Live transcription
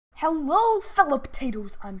Hello, fellow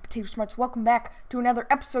potatoes. I'm Potato Smarts. Welcome back to another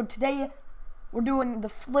episode. Today, we're doing the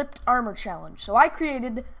flipped armor challenge. So I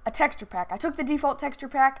created a texture pack. I took the default texture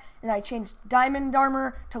pack and I changed diamond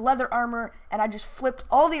armor to leather armor, and I just flipped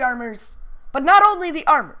all the armors, but not only the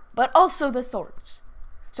armor, but also the swords.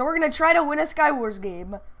 So we're gonna try to win a SkyWars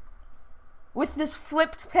game with this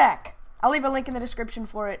flipped pack. I'll leave a link in the description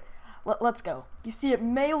for it. Let's go. You see, it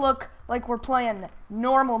may look like we're playing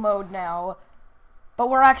normal mode now, but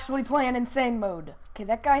we're actually playing insane mode. Okay,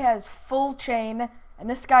 that guy has full chain, and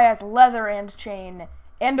this guy has leather and chain,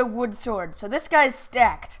 and a wood sword. So this guy's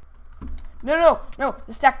stacked. No,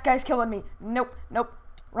 the stacked guy's killing me. Nope.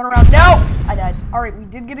 Run around. No! I died. Alright, we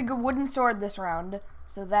did get a good wooden sword this round,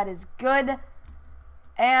 so that is good.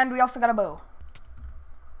 And we also got a bow.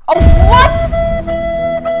 Oh,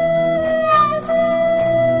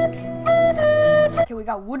 what?! Okay, we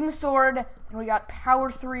got wooden sword, and we got power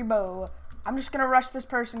 3 bow. I'm just gonna rush this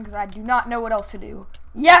person because I do not know what else to do.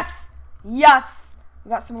 Yes! Yes! We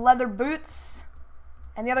got some leather boots.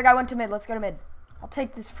 And the other guy went to mid. Let's go to mid. I'll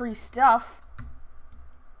take this free stuff.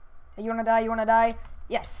 Hey, you wanna die? You wanna die?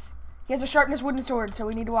 Yes. He has a sharpness wooden sword, so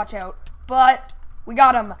we need to watch out. But we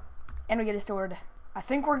got him. And we get his sword. I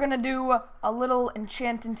think we're gonna do a little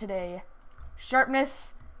enchanting today.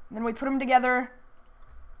 Sharpness. And then we put them together.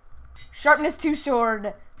 Sharpness 2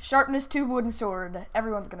 sword. Sharpness 2 wooden sword.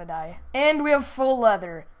 Everyone's gonna die. And we have full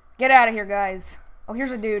leather. Get out of here, guys. Oh, here's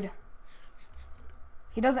a dude.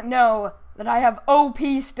 He doesn't know that I have OP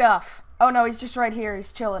stuff. Oh no, he's just right here.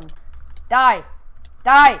 He's chilling. Die.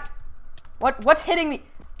 Die. What's hitting me?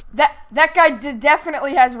 That guy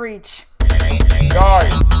definitely has reach. Die.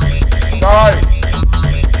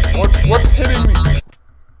 What's hitting me?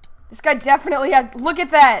 This guy definitely has. Look at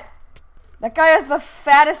that. That guy has the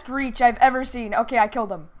fattest reach I've ever seen. Okay, I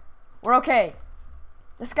killed him. We're okay.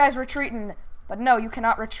 This guy's retreating. But no, you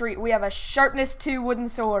cannot retreat. We have a sharpness 2 wooden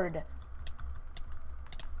sword.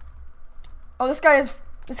 Oh, this guy is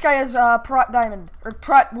prot diamond. Or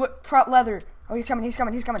prot leather. Oh, he's coming. We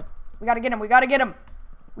gotta get him.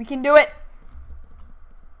 We can do it.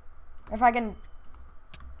 If I can.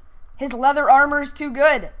 His leather armor's too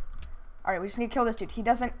good. Alright, we just need to kill this dude. He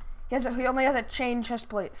only has a chain chest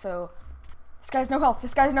plate, so. This guy's no health.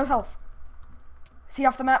 Is he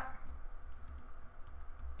off the map?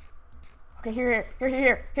 Okay, here.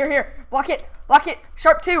 Block it.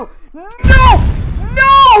 Sharp 2.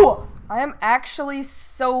 No! I am actually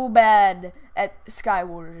so bad at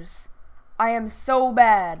SkyWars. I am so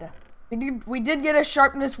bad. We did get a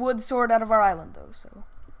sharpness wood sword out of our island, though, so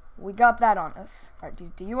we got that on us. Alright,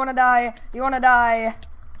 do you want to die?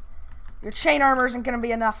 Your chain armor isn't going to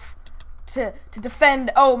be enough to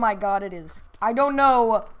defend. Oh my god, it is. I don't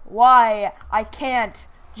know why I can't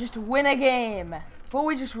just win a game. But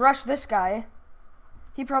we just rush this guy.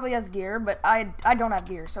 He probably has gear, but I don't have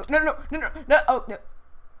gear. So no. Oh no.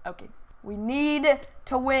 Okay. We need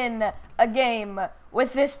to win a game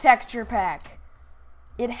with this texture pack.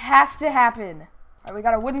 It has to happen. Alright, we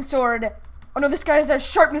got a wooden sword. Oh no, this guy has a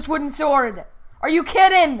sharpness wooden sword. Are you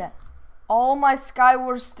kidding? All my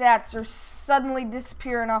SkyWars stats are suddenly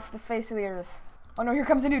disappearing off the face of the earth. Oh no, here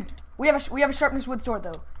comes a dude. We have a sharpness wood sword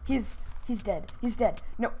though. He's dead.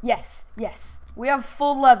 No, yes. We have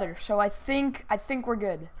full leather, so I think we're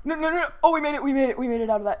good. No. Oh, we made it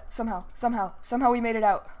out of that somehow we made it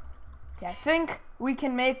out. Okay, I think we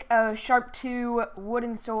can make a sharp 2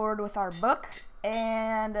 wooden sword with our book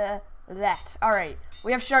and that. All right,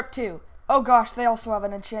 we have sharp 2. Oh gosh, they also have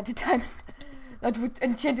an enchanted diamond. That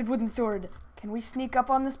enchanted wooden sword. Can we sneak up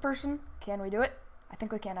on this person? Can we do it? I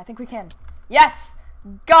think we can. Yes!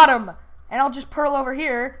 Got him! And I'll just pearl over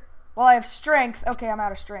here while I have strength. Okay, I'm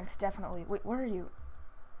out of strength, definitely. Wait, where are you?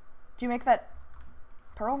 Did you make that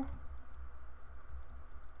pearl?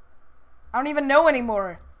 I don't even know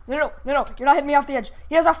anymore. No. You're not hitting me off the edge.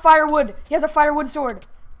 He has a firewood sword.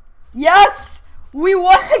 Yes! We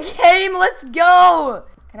won the game! Let's go!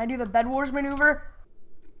 Can I do the Bed Wars maneuver?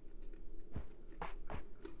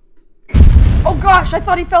 Oh gosh, I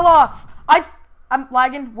thought he fell off. I'm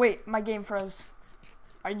lagging. Wait, my game froze.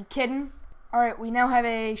 Are you kidding? Alright, we now have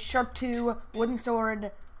a sharp 2 wooden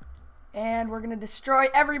sword. And we're gonna destroy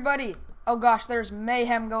everybody. Oh gosh, there's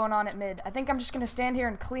mayhem going on at mid. I think I'm just gonna stand here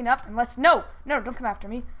and clean up unless. No, don't come after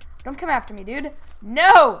me. Don't come after me, dude.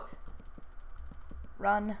 No!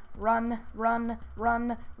 Run.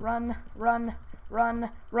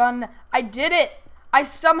 I did it! I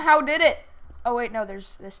somehow did it! Oh wait, no,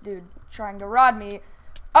 there's this dude trying to rod me.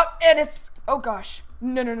 Oh, and it's, oh gosh.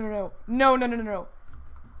 No.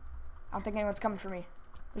 I don't think anyone's coming for me.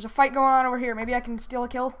 There's a fight going on over here. Maybe I can steal a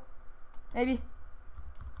kill? Maybe?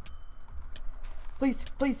 Please,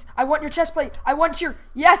 please. I want your chest plate. I want your...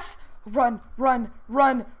 Yes! Run, run,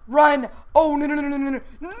 run, run. Oh, no, no, no, no, no, no, no,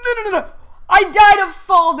 no, no, no. I died of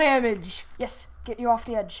fall damage. Yes, get you off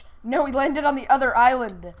the edge. No, he landed on the other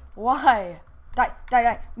island. Why? Die, die,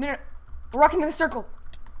 die. No, no, no. We're walking in a circle.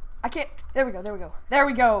 I can't. There we go, there we go. There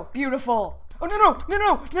we go. Beautiful. Oh, no, no, no,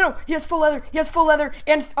 no, no, no. He has full leather. He has full leather.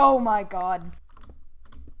 And, oh my god.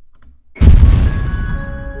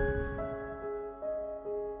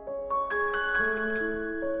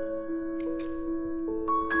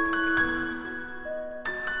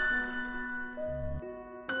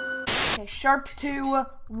 Okay, sharp 2,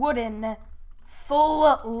 wooden,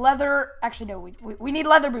 full leather. Actually, no, we need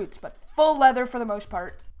leather boots, but full leather for the most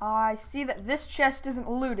part. I see that this chest isn't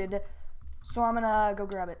looted, so I'm gonna go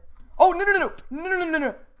grab it. Oh, no, no, no, no, no, no, no,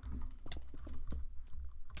 no.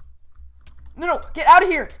 No, no, get out of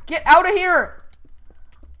here. Get out of here.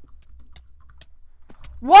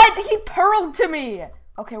 What? He pearled to me.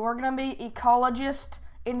 Okay, we're gonna be ecologist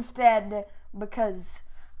instead because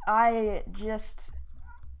I just...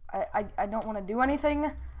 I don't want to do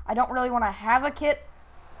anything. I don't really want to have a kit.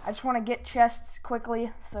 I just want to get chests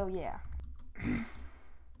quickly, so yeah.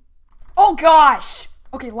 Oh gosh!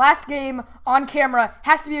 Okay, last game on camera.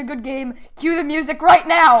 Has to be a good game. Cue the music right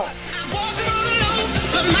now!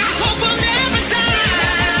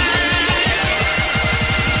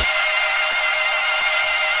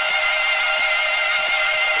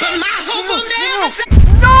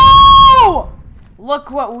 No!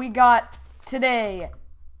 Look what we got today.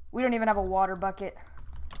 We don't even have a water bucket.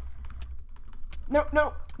 No,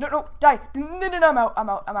 no, no, no, die. No, no, no, I'm out, I'm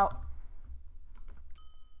out, I'm out.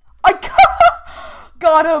 I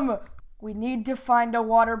got him! We need to find a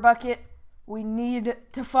water bucket. We need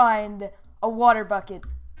to find a water bucket.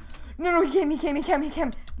 No, no, he came.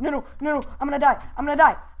 No, no, no, no, I'm gonna die. I'm gonna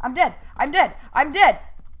die. I'm dead. I'm dead. I'm dead.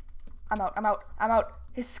 I'm out, I'm out, I'm out.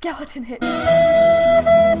 His skeleton hit me.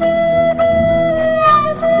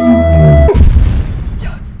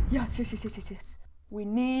 Yes, yes, yes, yes, yes, yes. We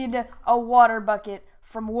need a water bucket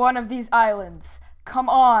from one of these islands. Come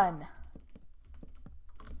on.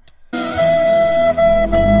 No!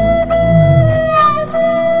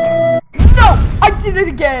 I did it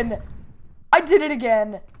again! I did it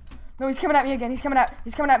again! No, he's coming at me again. He's coming at me.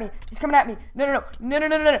 He's coming at me. No, no, no, no,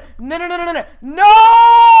 no, no, no, no, no, no, no, no, no,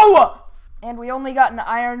 no! And we only got an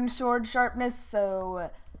iron sword sharpness, so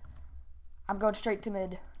I'm going straight to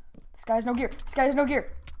mid. This guy has no gear. This guy has no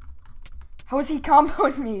gear. How is he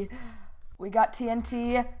comboing me? We got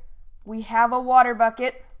TNT. We have a water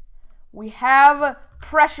bucket. We have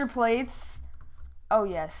pressure plates. Oh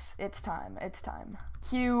yes, it's time. It's time.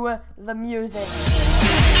 Cue the music.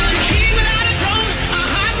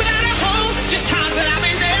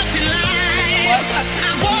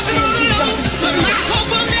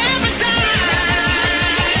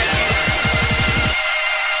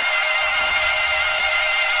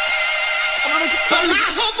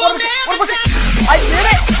 I did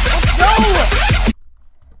it! Let's go!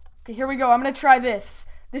 Okay, here we go. I'm gonna try this.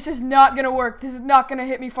 This is not gonna work. This is not gonna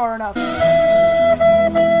hit me far enough. I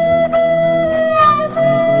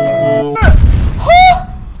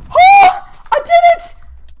did it!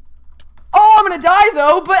 Oh, I'm gonna die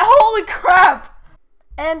though, but holy crap!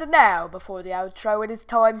 And now, before the outro, it is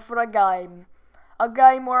time for a game. A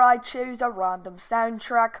game where I choose a random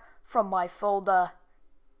soundtrack from my folder.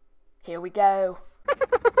 Here we go.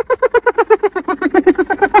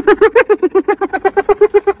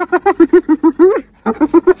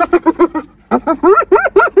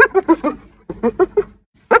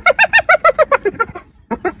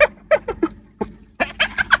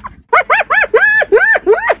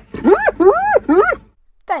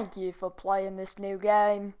 Thank you for playing this new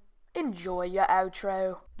game. Enjoy your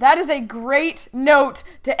outro. That is a great note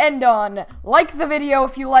to end on. Like the video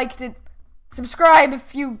if you liked it. Subscribe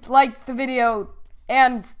if you liked the video.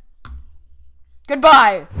 And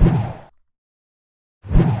goodbye.